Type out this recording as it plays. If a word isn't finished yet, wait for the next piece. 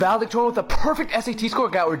Valedictorian with a perfect SAT score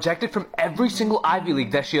got rejected from every single Ivy League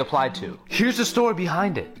that she applied to. Here's the story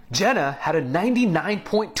behind it. Jenna had a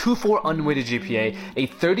 99.24 unweighted GPA, a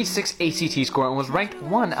 36 ACT score, and was ranked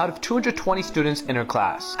 1 out of 220 students in her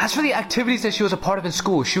class. As for the activities that she was a part of in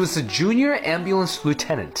school, she was the junior ambulance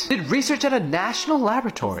lieutenant, did research at a national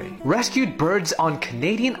laboratory, rescued birds on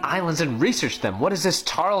Canadian islands and researched them. What is this,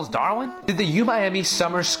 Charles Darwin? Did the UMiami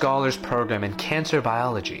Summer Scholars Program in cancer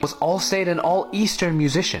biology, was All-State and All-Eastern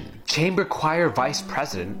musician, chamber choir vice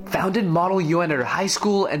president, founded Model UN at her high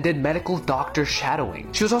school, and did medical doctor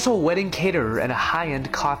shadowing. She was also a wedding caterer and a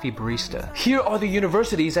high-end coffee barista. Here are the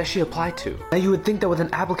universities that she applied to. Now you would think that with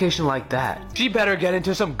an application like that, she better get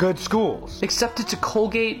into some good schools. Accepted to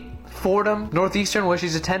Colgate, Fordham, Northeastern, where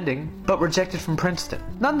she's attending, but rejected from Princeton.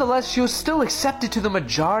 Nonetheless, she was still accepted to the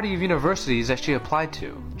majority of universities that she applied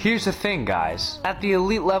to. Here's the thing, guys. At the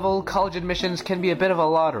elite level, college admissions can be a bit of a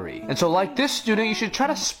lottery. And so like this student, you should try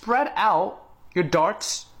to spread out your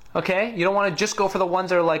darts. Okay? You don't want to just go for the ones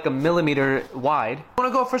that are like a millimeter wide. You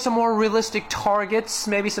want to go for some more realistic targets,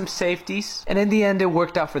 maybe some safeties. And in the end, it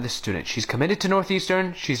worked out for this student. She's committed to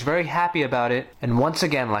Northeastern. She's very happy about it. And once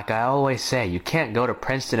again, like I always say, you can't go to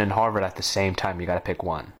Princeton and Harvard at the same time. You gotta pick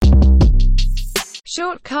one.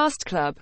 Shortcast Club.